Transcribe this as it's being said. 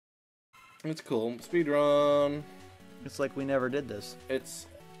It's cool. Speedrun. It's like we never did this. It's...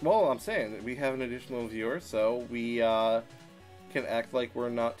 Well, I'm saying that we have an additional viewer, so we can act like we're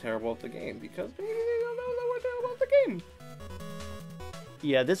not terrible at the game, because we don't know that we're terrible at the game.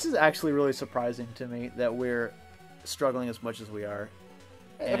 Yeah, this is actually really surprising to me that we're struggling as much as we are.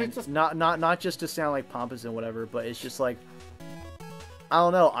 And I mean, just... not just to sound like pompous and whatever, but it's just like, I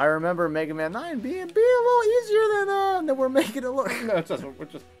don't know. I remember Mega Man 9 being a little easier than we're making it look. No, it doesn't. We're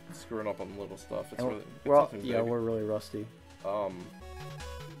just screwing up on little stuff. It's really... We're really rusty.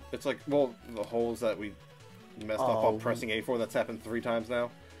 It's like, well, the holes that we messed up on pressing A4, that's happened 3 times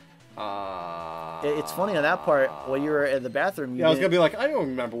now. It's funny on that part, while you were in the bathroom. Yeah, I was going to be like, I don't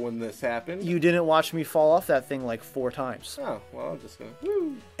remember when this happened. You didn't watch me fall off that thing like 4 times. Oh, well, I'm just going to...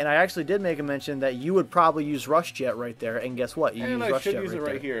 Woo! And I actually did make a mention that you would probably use Rush Jet right there, and guess what? You and use I Rush should Jet use it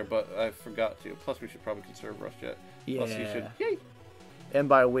right right here, but I forgot to. Plus, we should probably conserve Rush Jet. Yeah. Plus, you should... Yay! And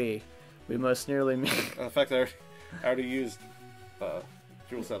by we most nearly mean... In fact, I already used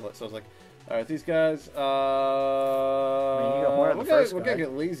Jewel Satellite, so I was like, alright, these guys, we're gonna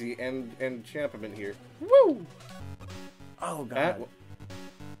get lazy and champ them in here. Woo! Oh, God.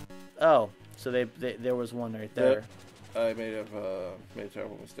 Oh, so there was one right there. I made a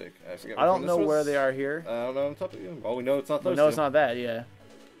terrible mistake. I forget. I don't know where they are here. I don't know on top of you. Well, we know it's not those two. No, it's not that, yeah.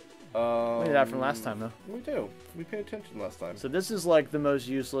 We did that from last time, though. We do. We paid attention last time. So this is like the most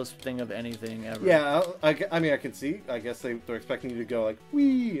useless thing of anything ever. Yeah, I mean, I can see. I guess they're expecting you to go like,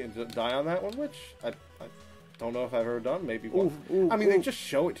 wee, and just die on that one, which I don't know if I've ever done. Maybe once. I mean, they just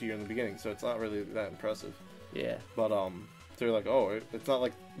show it to you in the beginning, so it's not really that impressive. Yeah. But, they're like, oh, it's not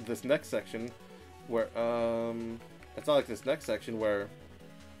like this next section where, it's not like this next section where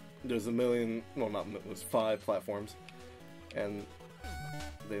there's a million, well, there's 5 platforms, and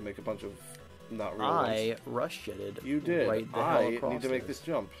they make a bunch of not real ones. I rush-jetted. You did. Right the hell I across need to make this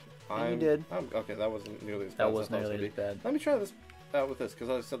jump. You did. Okay, that wasn't nearly as bad. That wasn't nearly as bad. Let me try this out with this, because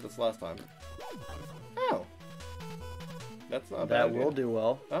I said this last time. Oh. That's not bad. That will do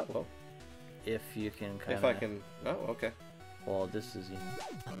well. Oh, well. If you can kind of... If I can... Oh, okay. Well, this is...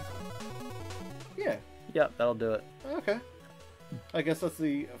 Yeah. Yep, that'll do it. Okay. I guess that's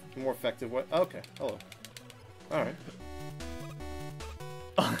the more effective way. Okay, hello. Alright.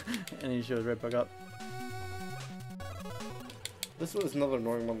 And he shows right back up. This was another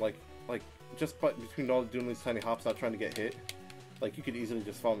annoying one, like just between all doing these tiny hops, not trying to get hit. Like, you could easily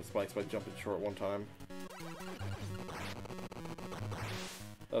just fall on the spikes by jumping short one time.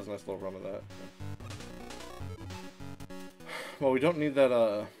 That was a nice little run of that. Well, we don't need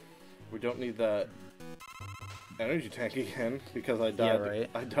that, energy tank again, because I died. Yeah, right.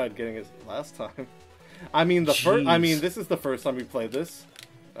 I died getting it last time. I mean, this is the first time we played this.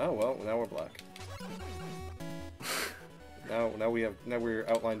 Oh, well, now we're black. now we're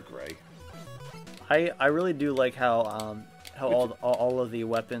outlined gray. I really do like how all of the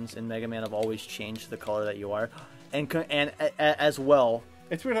weapons in Mega Man have always changed the color that you are, and as well.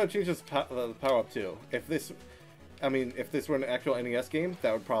 It's weird how it changes the power up too. If this were an actual NES game,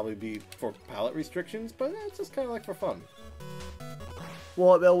 that would probably be for palette restrictions, but it's just kind of like for fun.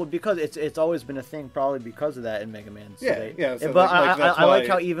 Well, because it's always been a thing, probably because of that in Mega Man. So So but I like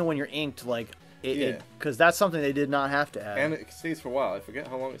how even when you're inked, like, because that's something they did not have to add. And it stays for a while. I forget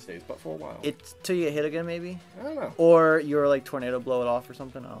how long it stays, but for a while. It's till you get hit again, maybe? I don't know. Or you're like tornado blow it off or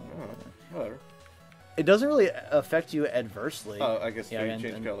something. I don't know. Whatever. It doesn't really affect you adversely. Oh, I guess you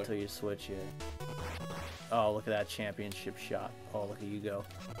change color. Until you switch it. Oh, look at that championship shot. Oh, look at you go.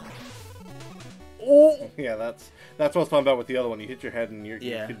 Oh! Yeah, that's what I was talking about with the other one. You hit your head and you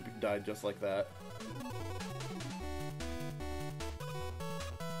could die just like that.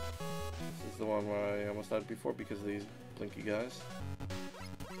 This is the one where I almost died before because of these blinky guys.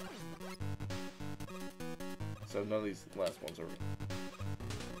 So none of these last ones are...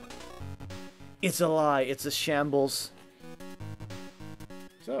 It's a lie. It's a shambles.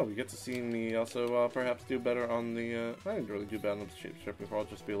 So, we get to see me also perhaps do better on the... I didn't really do bad on the ship before. I'll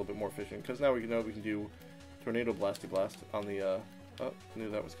just be a little bit more efficient. Because now we know we can do Tornado Blasty Blast on the... oh,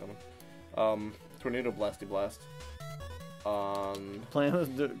 knew that was coming. Tornado Blasty Blast. Playing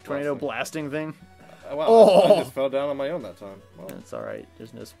with the tornado blasting thing? Wow, oh! I just fell down on my own that time. Well, that's alright.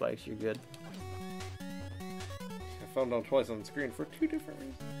 There's no spikes. You're good. I fell down twice on the screen for 2 different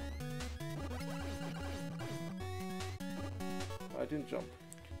reasons. I didn't jump.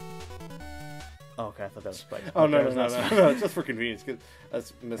 Oh, okay, I thought that was spikes. Oh, no, no, just for convenience, because I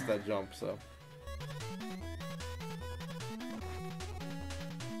missed that jump, so.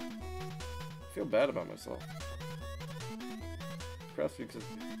 I feel bad about myself. Perhaps because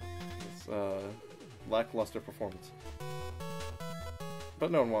it's lackluster performance.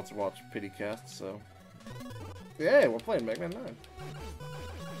 But no one wants to watch pity casts, so... Yeah, we're playing Mega Man 9.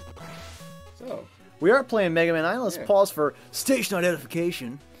 So... We are playing Mega Man 9. Let's pause for station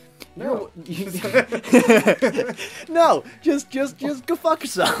identification. No. No, just go fuck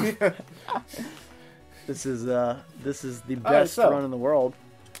yourself. This is the best run in the world.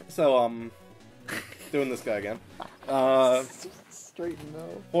 So, doing this guy again. Straighten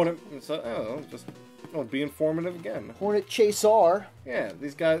no. Hornet, so, I don't know, just be informative again. Hornet Chaser. Yeah,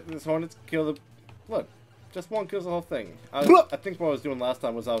 these Hornets kill the... Look, just one kills the whole thing. I think what I was doing last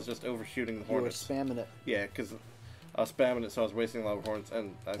time was I was just overshooting the Hornets. You were spamming it. Yeah, because I was spamming it, so I was wasting a lot of Hornets,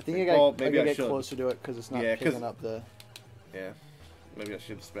 and I think maybe I get should. closer to it, because it's not picking up the... Yeah, maybe I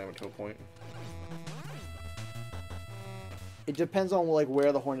should spam it to a point. It depends on like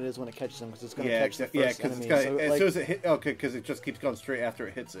where the Hornet is when it catches them, because it's going to catch the first enemy. As soon as it hit, okay, because it just keeps going straight after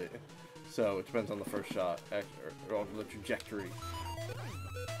it hits it. So it depends on the first shot, or on the trajectory.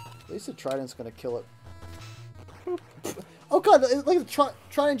 At least the Trident's going to kill it. Oh god, like the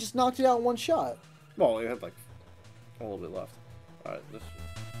Trident just knocked it out in one shot. Well, it had like a little bit left. Alright, this...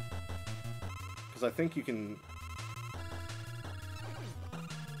 Because I think you can...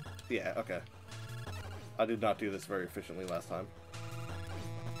 Yeah, okay. I did not do this very efficiently last time.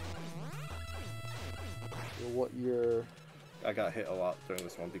 What you're... I got hit a lot during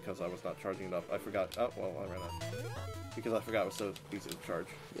this one because I was not charging it up. I forgot... Oh, well, I ran out. Because I forgot it was so easy to charge.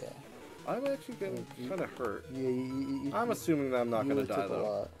 Yeah. I'm actually getting kind of hurt. Yeah, I'm assuming that I'm not going to die,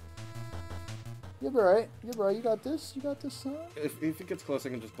 though. You'll be right. You'll be right. You got this. You got this, son. If it gets close, I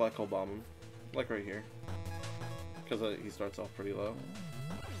can just black hole bomb him. Like right here. Because he starts off pretty low.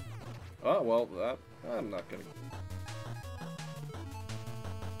 Oh, well, that... I'm not going to...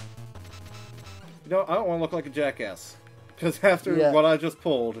 You know, I don't want to look like a jackass. Because after what I just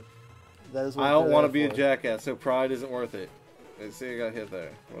pulled, that is what I don't want to be a jackass, so pride isn't worth it. See, I got hit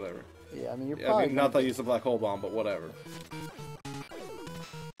there. Whatever. Yeah, I mean, you're probably... not that I used a black hole bomb, but whatever.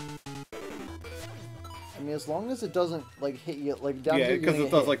 I mean, as long as it doesn't, like, hit you, like, down here. Yeah, because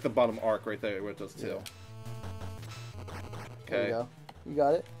it does, hit. like, the bottom arc right there, where it does, too. Yeah. Okay. There you go. You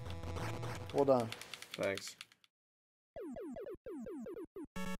got it. Well done. Thanks.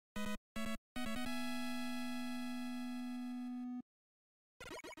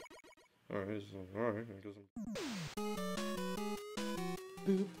 Alright,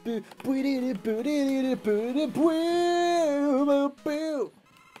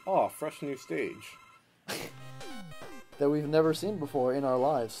 oh, fresh new stage. That we've never seen before in our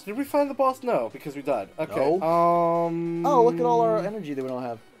lives. Did we find the boss? No, because we died. Okay. No. Oh, look at all our energy that we don't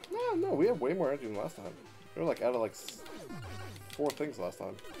have. No, we have way more energy than last time. We were like out of like 4 things last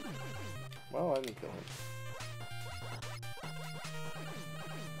time. Well, I didn't kill him.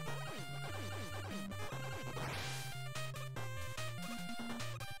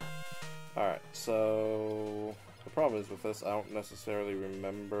 Alright, so the problem is with this, I don't necessarily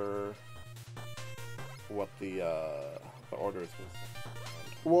remember what the orders was.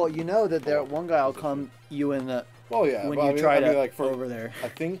 Well, you know that there one guy will come you in the... Well, yeah, when you try to like over there. I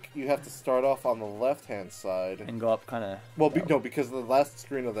think you have to start off on the left-hand side. And go up kind of... Well, no, because the last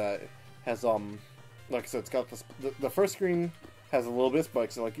screen of that has, like I said, it's got this... The first screen has a little bit of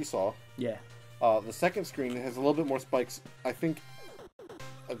spikes, like you saw. Yeah. The second screen has a little bit more spikes, I think,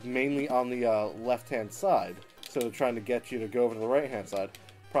 mainly on the left-hand side. So they're trying to get you to go over to the right-hand side.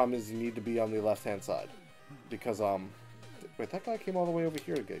 Problem is you need to be on the left-hand side. Because, wait, that guy came all the way over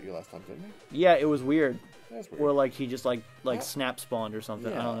here to get you last time, didn't he? Yeah, it was weird. That's weird. Or like he just like snap spawned or something.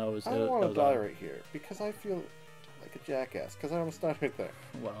 Yeah, I don't know. I don't want to die right here because I feel like a jackass because I almost died right there.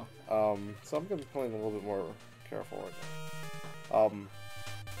 Well. So I'm gonna be playing a little bit more careful right now.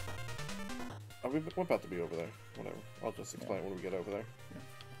 We're about to be over there. Whatever. I'll just explain when we get over there.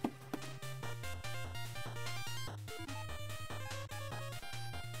 Yeah.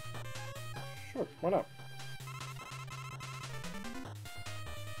 Sure. Why not?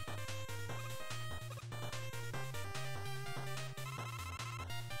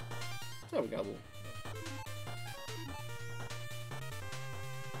 Oh, we got a little...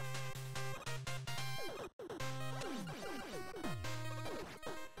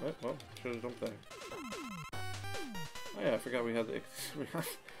 Right, well, should have jumped there. Oh yeah, I forgot we had the...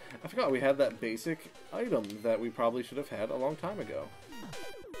 I forgot we had that basic item that we probably should have had a long time ago.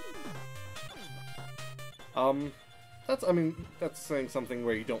 That's saying something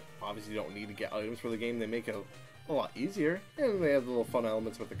where you obviously don't need to get items for the game. They make it a lot easier, and they have the little fun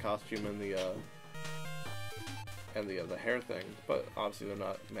elements with the costume and the hair thing, but obviously they're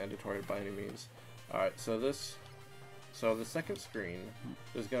not mandatory by any means. Alright, so the second screen,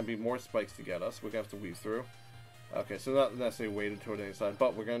 there's going to be more spikes to get us. We're going to have to weave through. Okay, so not necessarily weighted toward any side,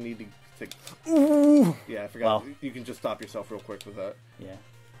 but we're gonna need to. Ooh. Yeah, I forgot. Wow. You can just stop yourself real quick with that. Yeah.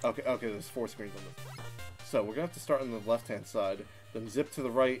 Okay, there's 4 screens on this. So we're gonna have to start on the left-hand side, then zip to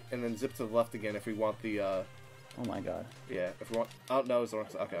the right, and then zip to the left again if we want the. Oh my god. Yeah, if we want. Oh no, it's the wrong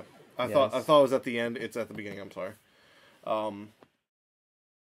side. Okay, I Yes. thought it was at the end. It's at the beginning. I'm sorry.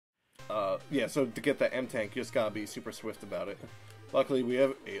 Yeah. So to get that M tank, you just gotta be super swift about it. Luckily, we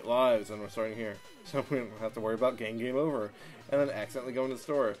have 8 lives, and we're starting here, so we don't have to worry about getting game over, and then accidentally going to the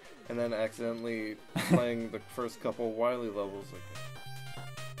store, and then accidentally playing the first couple Wily levels.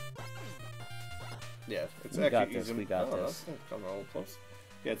 Like, yeah, it's We actually got this. easy. We got this. That's coming a little close.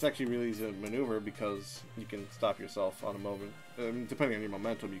 Yeah, it's actually really easy to maneuver because you can stop yourself on a moment. Depending on your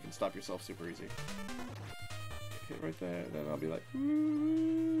momentum, you can stop yourself super easy. Hit right there, and then I'll be like,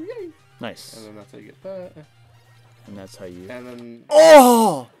 yay! Nice. And then that's how you get that. And that's how you. And then.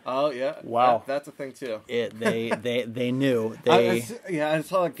 Oh! Oh yeah! Wow. That's a thing too. They knew. They. I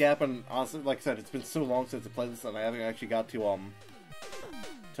saw a gap, and honestly, like I said, it's been so long since I played this, and I haven't actually got to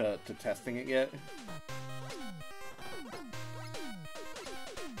testing it yet.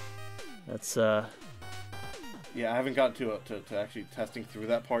 That's Yeah, I haven't gotten to actually testing through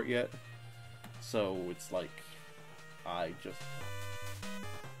that part yet. So it's like, I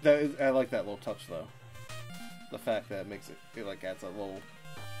like that little touch though. The fact that it makes it like adds a little,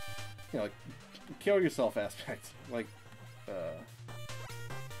 like kill yourself aspect, like the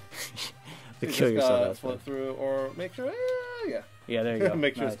you kill just yourself gotta aspect. float through, or make sure, yeah, Yeah, there you go.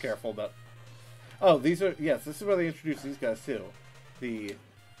 make sure Nice. it's careful about. Oh, these are this is where they introduce these guys too, the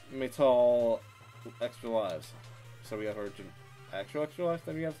Metal extra lives. So we have our actual extra life,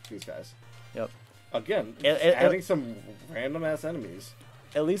 then we have these guys. Yep. Again, adding some random ass enemies.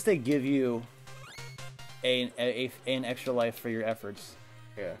 At least they give you an extra life for your efforts.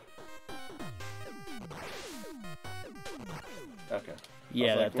 Yeah. Okay.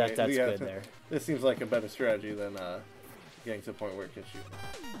 Yeah, like, that's wait, good there. This seems like a better strategy than getting to the point where it can shoot.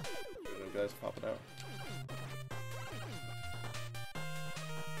 The guys popping out.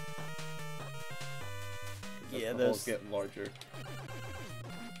 Yeah, the holes those. get larger.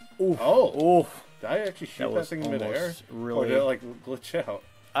 Ooh. Oh! Ooh. Did I actually shoot that was thing in midair? almost Or really. did it like glitch out?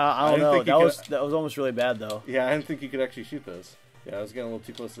 I don't didn't know. think you That was almost really bad though. Yeah, I didn't think you could actually shoot those. Yeah, I was getting a little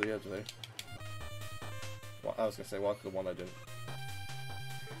too close to the edge there. Well, I was gonna say, walk the one I didn't.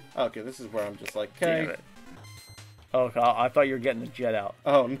 Okay, this is where I'm just like, Damn okay. it. Oh, I thought you were getting the jet out.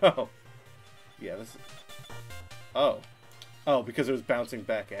 Oh no. Yeah, this is. Oh. Oh, because it was bouncing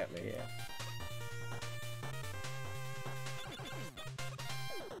back at me. Yeah.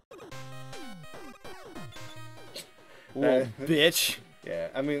 Little bitch. Yeah,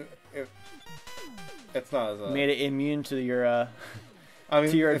 I mean, it's not as. Made it immune to your. I mean,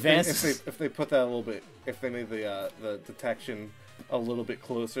 to your if advances. if they put that a little bit, if they made the detection a little bit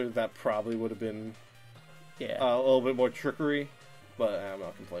closer, that probably would have been Yeah. a little bit more trickery. But I'm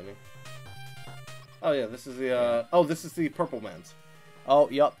not complaining. Oh yeah, this is the this is the purple man's. Oh,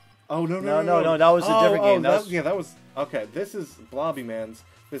 yep. Oh no, That was a different game. That was okay. This is Blobby Man's.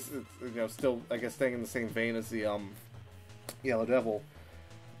 This is still I guess staying in the same vein as the Yellow Devil,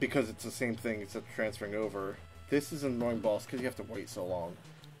 because it's the same thing except transferring over. This is an annoying boss because you have to wait so long,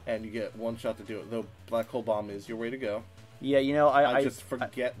 and you get one shot to do it. Though Black Hole Bomb is your way to go. Yeah, I just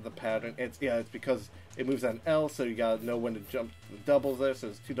forget the pattern. It's because it moves on L, so you gotta know when to jump the doubles there. So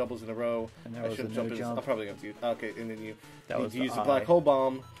there's 2 doubles in a row. And there I was shouldn't a no jump. jump. I'm probably gonna do. Okay, and then you was use the I. Black Hole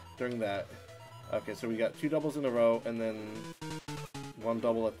Bomb during that. Okay, so we got 2 doubles in a row, and then 1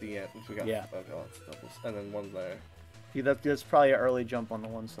 double at the end. We got Yeah. okay, lots of doubles, and then 1 there. Yeah, that's probably an early jump on the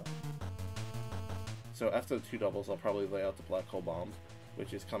one side. So after the 2 doubles, I'll probably lay out the Black Hole Bomb,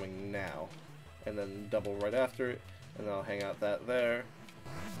 which is coming now, and then double right after it, and then I'll hang out that there,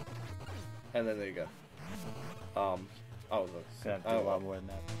 and then there you go. Gonna have to do a lot more than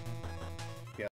that.